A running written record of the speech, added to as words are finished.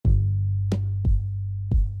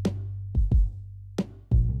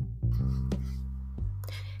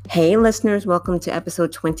Hey, listeners, welcome to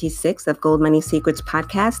episode 26 of Gold Money Secrets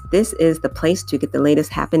podcast. This is the place to get the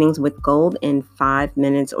latest happenings with gold in 5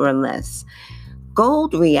 minutes or less.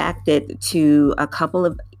 Gold reacted to a couple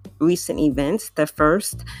of recent events. The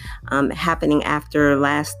first happening after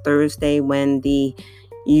last Thursday when the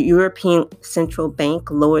European Central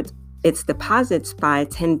Bank lowered its deposits by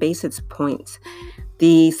 10 basis points.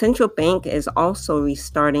 The central bank is also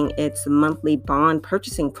restarting its monthly bond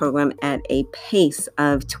purchasing program at a pace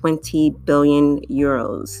of 20 billion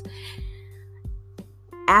euros.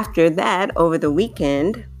 After that, over the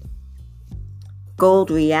weekend, gold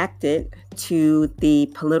reacted to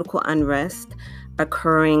the political unrest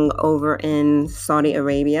occurring over in Saudi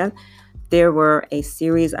Arabia. There were a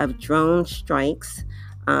series of drone strikes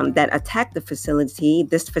that attacked the facility.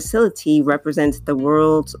 This facility represents the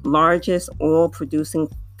world's largest oil-producing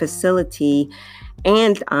facility,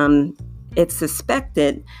 and it's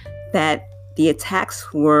suspected that the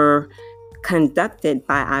attacks were conducted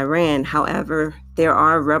by Iran. However, there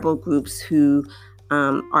are rebel groups who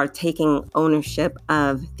are taking ownership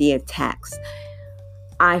of the attacks.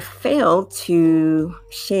 I failed to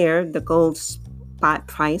share the gold spot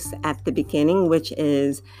price at the beginning, which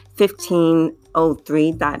is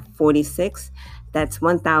 1503.46. That's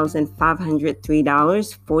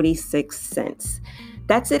 $1,503.46.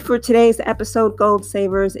 That's it for today's episode, Gold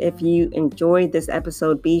Savers. If you enjoyed this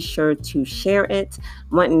episode, be sure to share it.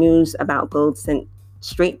 Want news about gold sent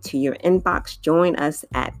straight to your inbox? Join us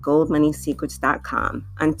at goldmoneysecrets.com.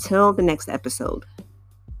 Until the next episode.